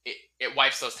 it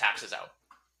wipes those taxes out.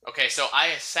 Okay, so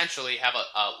I essentially have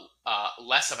a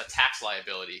less of a tax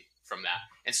liability from that.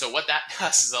 And so what that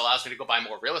does is allows me to go buy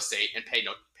more real estate and pay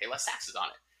less taxes on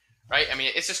it, right? I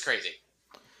mean, it's just crazy.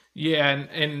 Yeah,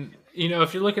 and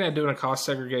if you're looking at doing a cost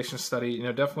segregation study,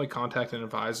 definitely contact an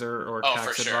advisor or a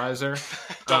tax advisor.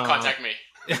 Don't contact me.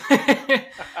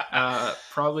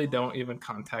 Probably don't even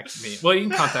contact me. Well, you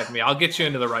can contact me. I'll get you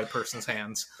into the right person's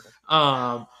hands.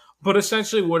 But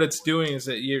essentially what it's doing is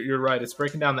that you're right. It's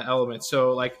breaking down the elements.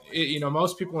 So like,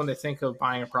 most people, when they think of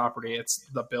buying a property, it's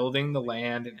the building, the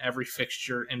land, and every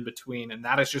fixture in between. And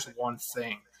that is just one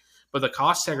thing. But the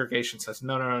cost segregation says,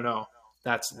 no.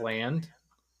 That's land.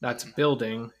 That's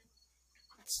building.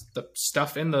 It's the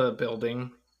stuff in the building.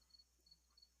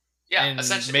 Yeah, and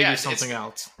essentially, maybe something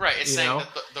else. Right. It's saying that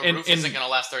the roof isn't going to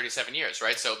last 37 years,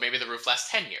 right? So maybe the roof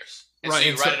lasts 10 years. And right. So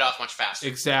you write it off much faster.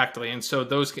 Exactly. And so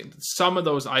some of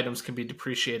those items can be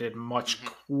depreciated much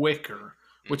quicker,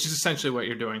 which is essentially what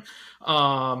you're doing.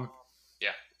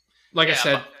 Like I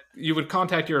said, you would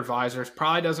contact your advisors.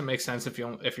 Probably doesn't make sense if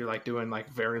you're like doing like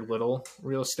very little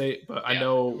real estate, but I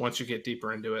know once you get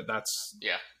deeper into it, that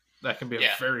can be a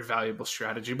very valuable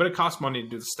strategy, but it costs money to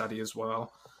do the study as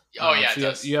well. Oh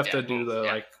yeah, so you have to do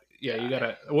the you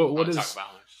gotta. What is?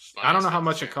 I don't know how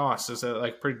much it costs. Is it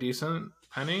like pretty decent,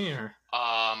 Penny? Or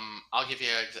I'll give you.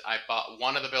 I bought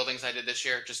one of the buildings I did this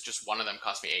year. Just one of them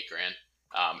cost me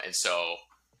 $8,000, and so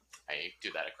I do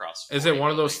that across. Is it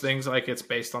one of those things like it's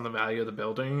based on the value of the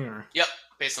building, or? Yep,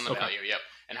 based on the value. Yep,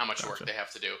 and how much work they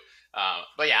have to do.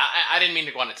 But yeah, I didn't mean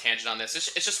to go on a tangent on this.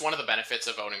 It's just one of the benefits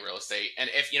of owning real estate. And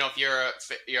if you're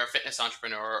a fitness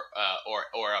entrepreneur, or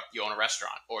you own a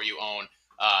restaurant, or you own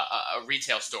a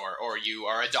retail store, or you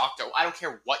are a doctor, I don't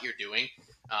care what you're doing.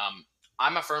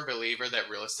 I'm a firm believer that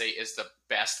real estate is the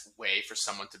best way for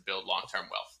someone to build long-term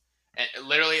wealth. And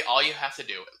literally all you have to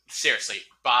do, seriously,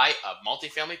 buy a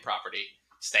multifamily property,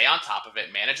 stay on top of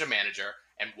it, manage a manager,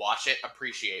 and watch it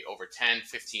appreciate over 10,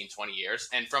 15, 20 years.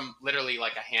 And from literally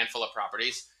like a handful of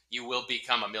properties, you will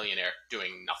become a millionaire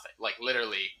doing nothing. Like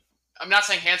literally, I'm not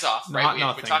saying hands off, right?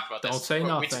 We talked about this. Don't say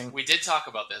nothing. We did talk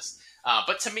about this.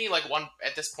 But to me, like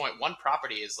at this point, one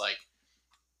property is like,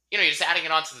 you're just adding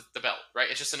it onto the belt, right?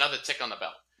 It's just another tick on the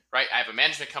belt, right? I have a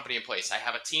management company in place. I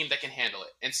have a team that can handle it.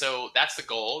 And so that's the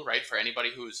goal, right? For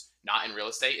anybody who's not in real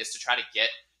estate is to try to get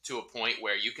to a point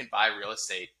where you can buy real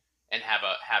estate and have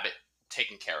it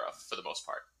taken care of for the most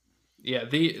part. Yeah,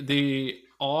 the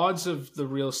odds of the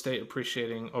real estate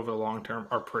appreciating over the long term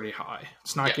are pretty high.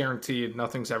 It's not guaranteed.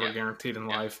 Nothing's ever guaranteed in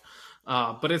life,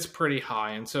 but it's pretty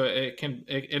high, and so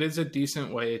it is a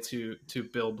decent way to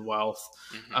build wealth.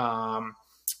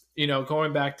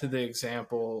 Going back to the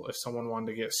example, if someone wanted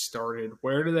to get started,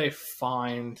 where do they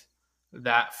find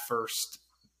that first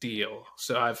deal?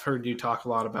 So I've heard you talk a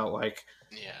lot about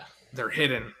they're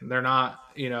hidden. They're not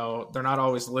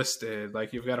always listed.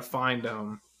 Like you've got to find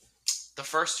them. The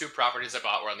first two properties I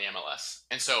bought were on the MLS.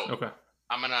 And so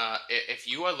if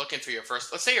you are looking for your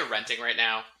first, let's say you're renting right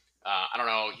now. I don't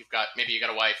know. Maybe you got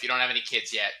a wife. You don't have any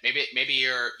kids yet. Maybe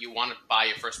you want to buy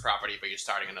your first property, but you're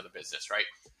starting another business, right?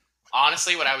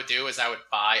 Honestly, what I would do is I would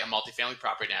buy a multifamily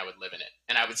property and I would live in it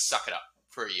and I would suck it up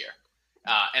for a year.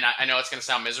 And I know it's going to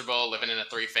sound miserable living in a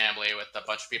 3-family with a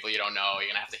bunch of people you don't know. You're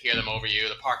going to have to hear them over you.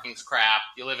 The parking's crap.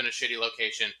 You live in a shitty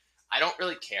location. I don't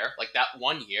really care. Like that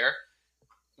 1 year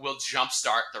will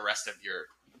jumpstart the rest of your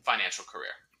financial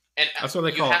career. And that's what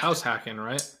they call house hacking,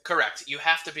 right? Correct. You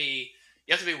have to be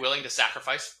willing to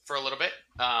sacrifice for a little bit.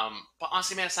 But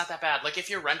honestly, man, it's not that bad. Like if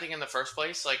you're renting in the first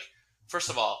place, like first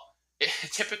of all,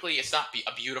 typically it's not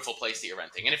a beautiful place that you're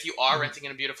renting. And if you are renting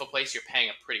in a beautiful place, you're paying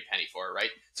a pretty penny for it, right?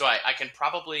 So I can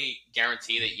probably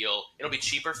guarantee that it'll be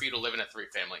cheaper for you to live in a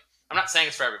 3-family. I'm not saying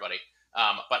it's for everybody,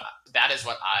 but that is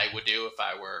what I would do if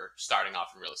I were starting off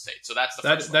in real estate. So that's the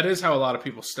first one. That is how a lot of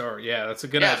people start. Yeah, that's a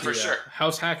good idea. For sure.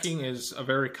 House hacking is a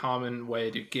very common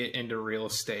way to get into real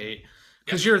estate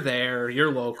because you're there,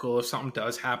 you're local. If something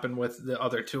does happen with the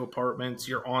other 2 apartments,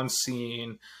 you're on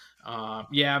scene.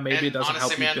 Maybe it doesn't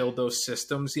help you build those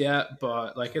systems yet,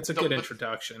 but like it's a good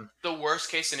introduction. The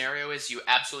worst case scenario is you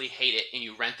absolutely hate it and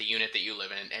you rent the unit that you live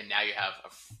in, and now you have a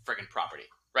friggin' property,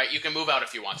 right? You can move out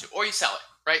if you want to, or you sell it,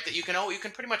 right? That you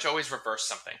can pretty much always reverse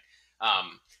something.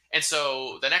 And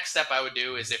so the next step I would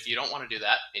do is if you don't want to do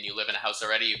that and you live in a house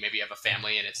already, you maybe have a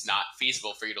family and it's not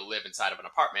feasible for you to live inside of an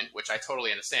apartment, which I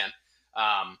totally understand.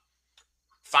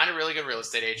 Find a really good real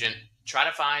estate agent. Try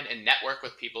to find and network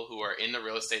with people who are in the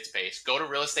real estate space. Go to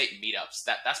real estate meetups.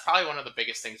 That's probably one of the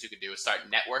biggest things you could do is start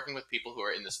networking with people who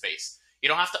are in the space. You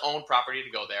don't have to own property to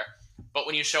go there, but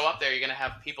when you show up there, you're going to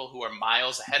have people who are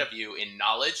miles ahead of you in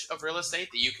knowledge of real estate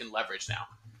that you can leverage now.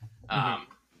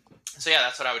 So yeah,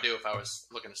 that's what I would do if I was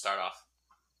looking to start off.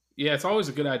 Yeah, it's always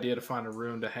a good idea to find a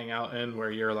room to hang out in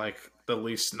where you're like the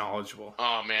least knowledgeable.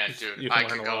 Oh man, dude, I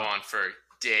could go on for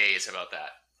days about that.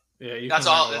 Yeah,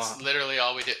 that's literally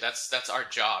all we do. That's our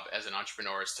job as an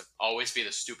entrepreneur is to always be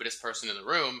the stupidest person in the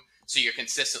room, so you're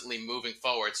consistently moving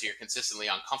forward, so you're consistently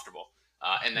uncomfortable,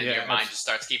 and then your mind just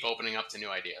starts keep opening up to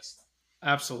new ideas.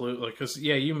 Absolutely, because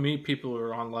you meet people who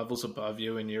are on levels above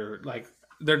you, and you're like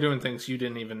they're doing things you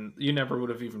never would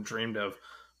have even dreamed of,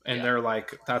 and they're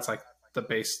like that's like the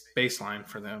baseline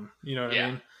for them. You know what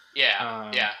I mean?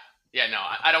 Yeah. No,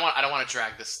 I don't want to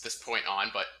drag this point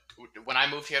on, but when I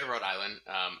moved here to Rhode Island,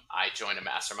 I joined a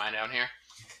mastermind down here,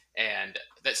 and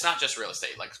that's not just real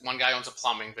estate. Like one guy owns a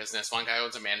plumbing business, one guy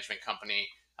owns a management company,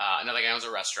 another guy owns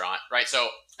a restaurant, right? So,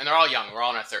 and they're all young. We're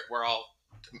all in we're all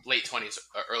late 20s,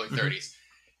 early 30s,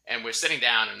 and we're sitting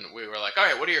down and we were like, all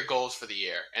right, what are your goals for the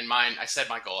year? And I said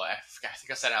my goal. I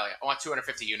think I said I want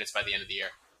 250 units by the end of the year.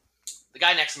 The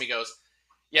guy next to me goes,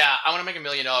 yeah, I want to make $1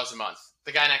 million a month.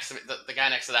 The guy next to me, the guy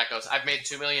next to that goes, I've made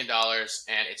 $2 million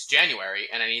and it's January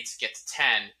and I need to get to 10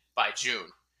 by June.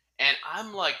 And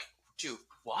I'm like, dude,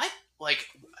 what? Like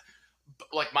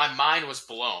my mind was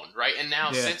blown, right? And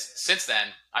now since then,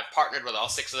 I've partnered with all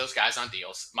 6 of those guys on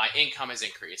deals. My income has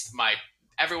increased.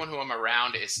 Everyone who I'm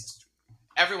around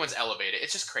everyone's elevated.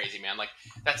 It's just crazy, man. Like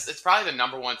it's probably the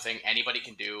number one thing anybody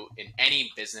can do in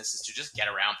any business is to just get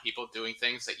around people doing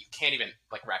things that you can't even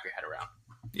like wrap your head around.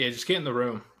 Yeah, just get in the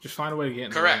room. Just find a way to get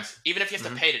in the room. Correct. Even if you have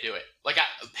to pay to do it. Like,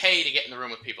 pay to get in the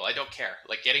room with people. I don't care.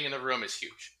 Like, getting in the room is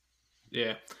huge.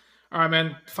 Yeah. All right,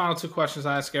 man. Final 2 questions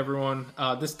I ask everyone.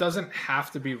 This doesn't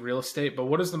have to be real estate, but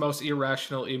what is the most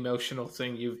irrational, emotional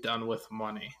thing you've done with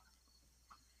money?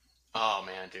 Oh,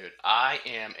 man, dude. I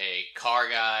am a car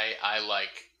guy. I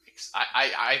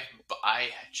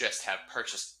just have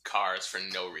purchased cars for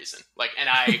no reason. Like, and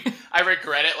I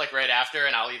regret it like right after,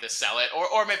 and I'll either sell it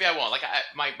or maybe I won't. Like,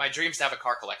 my dream's to have a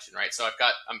car collection, right? So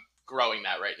I'm growing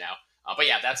that right now. But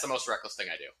yeah, that's the most reckless thing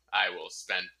I do. I will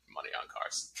spend money on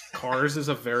cars. Cars is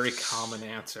a very common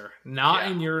answer.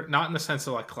 Not in the sense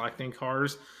of like collecting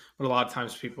cars, but a lot of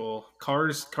times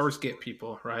cars get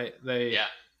people, right?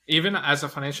 Even as a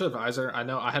financial advisor, I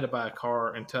know I had to buy a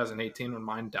car in 2018 when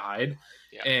mine died.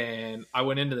 Yeah. And I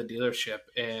went into the dealership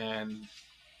and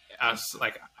I was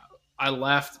like,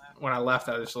 when I left,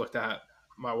 I just looked at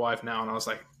my wife now and I was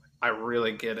like, I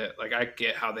really get it. Like, I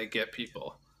get how they get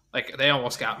people. Like, they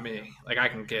almost got me. Like, I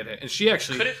can get it. And she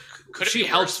actually, she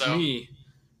helps me.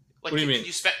 Like, what do you mean?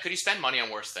 Could you spend money on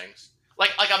worse things?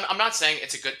 Like I'm not saying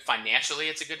it's a good financially,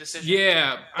 it's a good decision.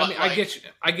 Yeah. I mean,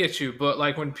 I get you. But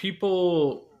like when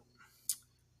people,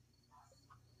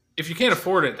 if you can't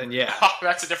afford it, then yeah. Oh,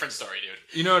 that's a different story,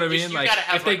 dude. You know what I mean? You gotta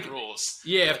have rules.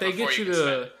 Yeah, if they get you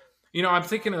to, I'm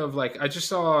thinking of like, I just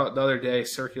saw the other day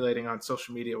circulating on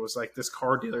social media was like this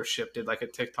car dealership did like a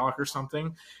TikTok or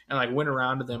something and like went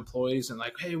around to the employees and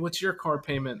like, hey, what's your car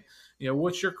payment?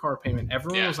 What's your car payment?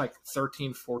 Everyone was like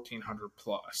 $1,400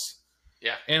 plus.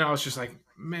 Yeah. And I was just like,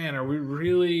 man, are we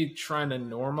really trying to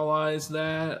normalize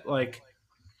that? Like,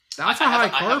 that's a high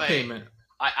car payment.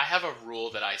 I have a rule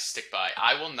that I stick by.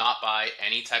 I will not buy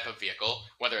any type of vehicle,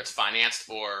 whether it's financed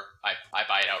or I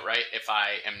buy it outright. If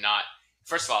I am not,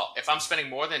 first of all, if I'm spending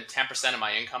more than 10% of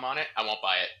my income on it, I won't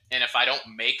buy it. And if I don't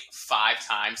make 5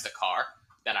 times the car,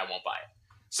 then I won't buy it.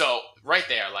 So right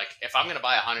there, like if I'm going to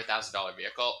buy $100,000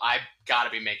 vehicle, I've got to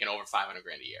be making over 500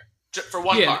 grand a year for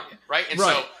one car, right? And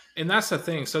right. so, and that's the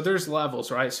thing. So there's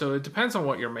levels, right? So it depends on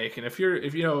what you're making. If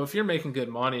you're making good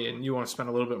money and you want to spend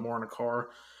a little bit more on a car,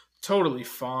 totally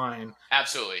fine.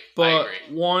 absolutely, But I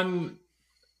agree.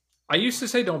 I used to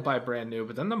say don't buy brand new,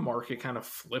 but then the market kind of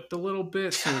flipped a little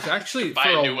bit. So it was actually buy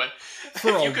a new one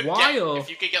for a while. If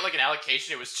you could get like an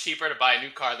allocation, it was cheaper to buy a new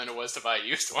car than it was to buy a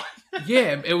used one.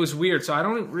 Yeah, it was weird. So I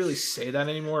don't really say that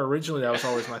anymore. Originally, that was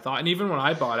always my thought. And even when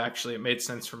I bought, actually, it made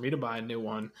sense for me to buy a new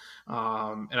one.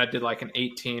 And I did like an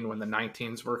 18 when the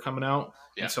 19s were coming out.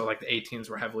 Yeah. And so like the 18s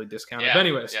were heavily discounted. Yeah. But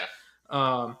anyways, Yeah.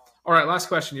 all right, last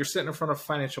question. You're sitting in front of a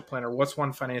financial planner. What's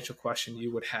one financial question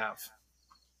you would have?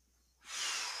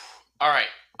 All right.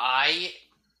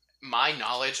 My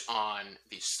knowledge on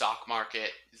the stock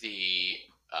market, the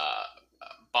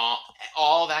bond,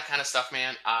 all that kind of stuff,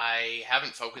 man, I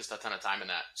haven't focused a ton of time in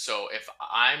that. So if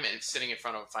I'm sitting in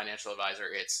front of a financial advisor,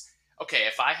 it's okay.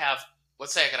 If I have,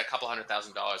 let's say I got a couple $100,000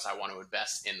 I want to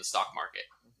invest in the stock market,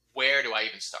 where do I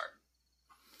even start?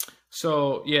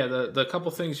 So yeah, the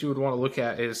couple things you would want to look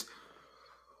at is,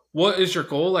 what is your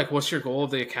goal? Like, what's your goal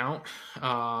of the account?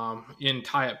 And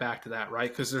tie it back to that, right?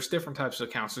 Because there's different types of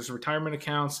accounts. There's retirement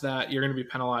accounts that you're going to be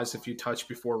penalized if you touch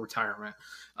before retirement.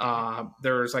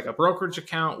 There's like a brokerage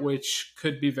account, which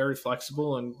could be very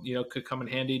flexible and, could come in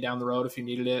handy down the road if you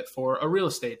needed it for a real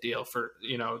estate deal, for,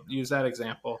 use that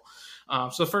example.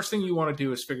 So the first thing you want to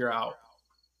do is figure out,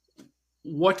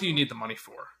 what do you need the money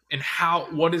for? And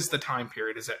what is the time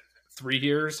period? Is it 3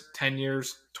 years, 10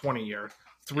 years, 20 years?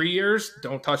 3 years,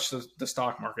 don't touch the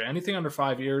stock market. Anything under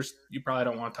 5 years, you probably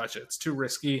don't want to touch it. It's too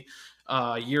risky.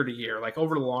 Year to year, like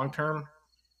over the long term,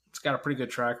 it's got a pretty good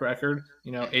track record.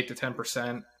 8 to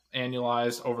 10%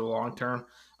 annualized over the long term.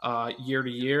 Year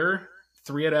to year,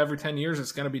 3 out of every 10 years,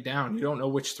 it's going to be down. You don't know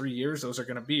which 3 years those are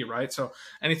going to be, right? So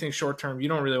anything short term, you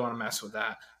don't really want to mess with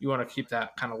that. You want to keep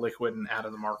that kind of liquid and out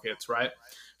of the markets, right?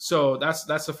 So that's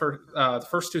the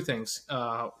first two things.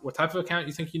 What type of account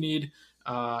you think you need,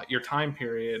 your time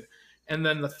period. And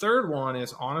then the third one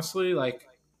is honestly, like,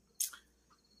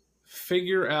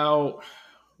 figure out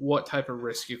what type of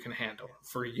risk you can handle.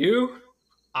 For you,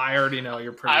 I already know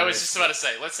you're pretty I was risky. just about to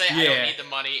say, let's say I don't need the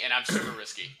money and I'm super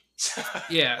risky.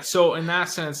 Yeah. So in that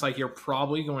sense, like, you're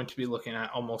probably going to be looking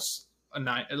at almost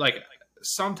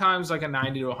sometimes like a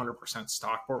 90 to 100%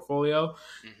 stock portfolio.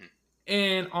 Mm-hmm.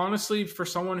 And honestly, for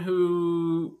someone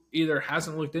who either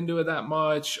hasn't looked into it that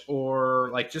much or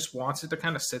like just wants it to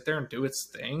kind of sit there and do its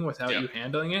thing without you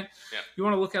handling it, you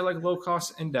want to look at like low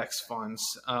cost index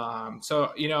funds.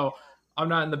 So, I'm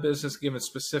not in the business of giving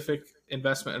specific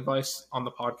investment advice on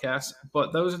the podcast,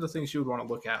 but those are the things you would want to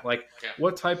look at. Like,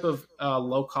 what type of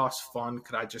low cost fund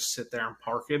could I just sit there and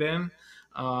park it in?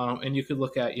 And you could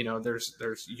look at,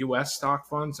 there's US stock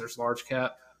funds, there's large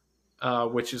cap,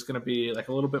 which is going to be like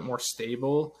a little bit more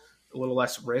stable, a little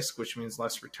less risk, which means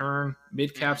less return.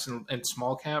 Mid caps and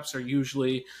small caps are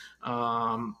usually,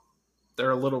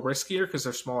 they're a little riskier because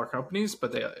they're smaller companies,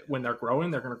 but when they're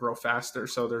growing, they're going to grow faster.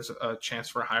 So there's a chance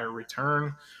for a higher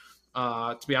return.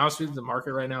 To be honest with you, the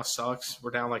market right now sucks.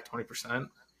 We're down like 20%,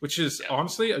 which is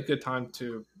honestly a good time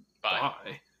to buy.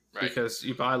 Right. Because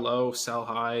you buy low, sell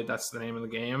high. That's the name of the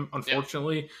game.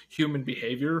 Unfortunately, human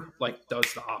behavior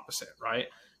does the opposite, right?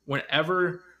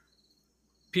 Whenever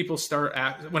people start coming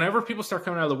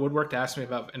out of the woodwork to ask me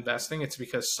about investing, it's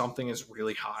because something is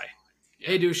really high.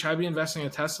 Hey, dude, should I be investing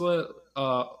in Tesla?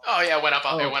 It went up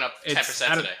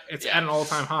 10% today. It's at an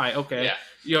all-time high. Okay.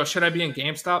 Yeah. Should I be in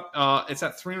GameStop? It's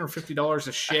at $350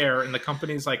 a share, and the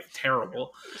company's like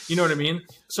terrible. You know what I mean?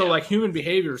 So like, human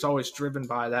behavior is always driven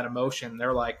by that emotion.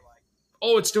 They're like,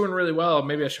 oh, it's doing really well,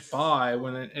 maybe I should buy.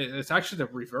 When it's actually the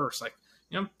reverse. Like,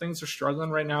 things are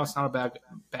struggling right now. It's not a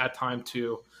bad time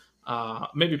to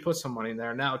maybe put some money in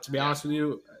there. Now, to be honest with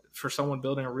you, for someone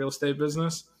building a real estate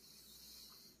business,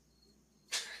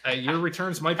 your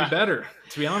returns might be better,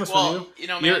 to be honest with you.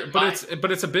 Man,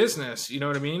 but it's a business. You know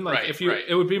what I mean? Like,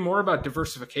 it would be more about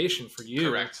diversification for you.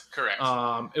 Correct.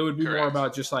 It would be more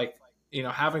about just like,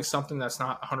 having something that's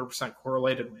not 100%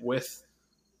 correlated with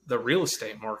the real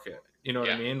estate market. You know what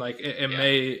I mean? Like,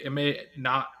 it may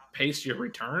not pace your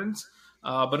returns,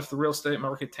 but if the real estate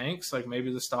market tanks, like,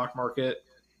 maybe the stock market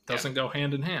doesn't go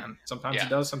hand in hand. Sometimes it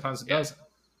does, sometimes it doesn't.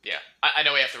 Yeah, I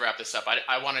know we have to wrap this up.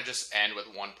 I want to just end with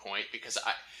one point, because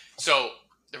so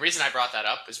the reason I brought that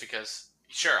up is because,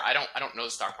 sure, I don't know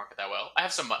the stock market that well. I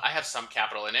have some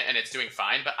capital in it, and it's doing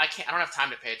fine, but I don't have time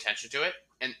to pay attention to it.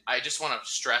 And I just want to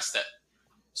stress that.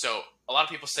 So a lot of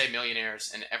people say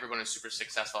millionaires and everyone who's super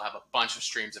successful have a bunch of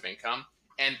streams of income,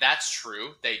 and that's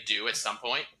true. They do at some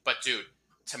point. But dude,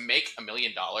 to make $1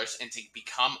 million and to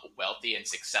become wealthy and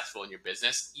successful in your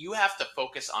business, you have to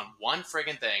focus on one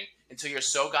friggin' thing until you're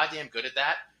so goddamn good at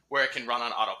that where it can run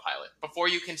on autopilot before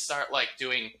you can start like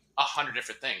doing 100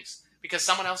 different things, because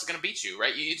someone else is going to beat you,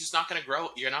 right? You're just not going to grow.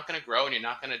 You're not going to grow, and you're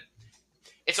not going to.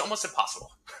 It's almost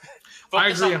impossible.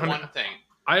 Focus on one thing.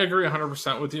 I agree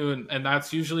 100% with you, and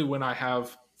that's usually when I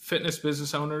have fitness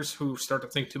business owners who start to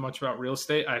think too much about real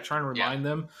estate. I try and remind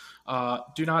them,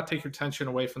 do not take your attention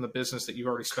away from the business that you've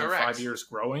already spent 5 years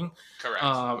growing. Correct.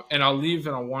 And I'll leave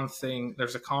it on one thing.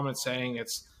 There's a comment saying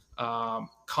it's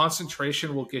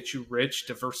concentration will get you rich,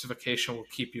 diversification will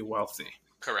keep you wealthy.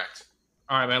 Correct.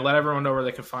 All right, man. Let everyone know where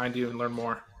they can find you and learn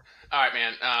more. All right,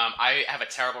 man. I have a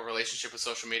terrible relationship with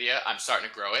social media. I'm starting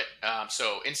to grow it.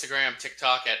 So Instagram,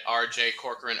 TikTok at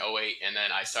RJCorcoran08, and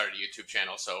then I started a YouTube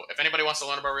channel. So if anybody wants to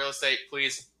learn about real estate,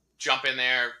 please jump in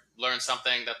there, learn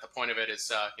something. That the point of it is,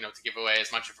 to give away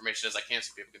as much information as I can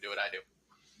so people can do what I do.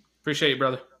 Appreciate you,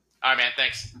 brother. All right, man.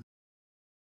 Thanks.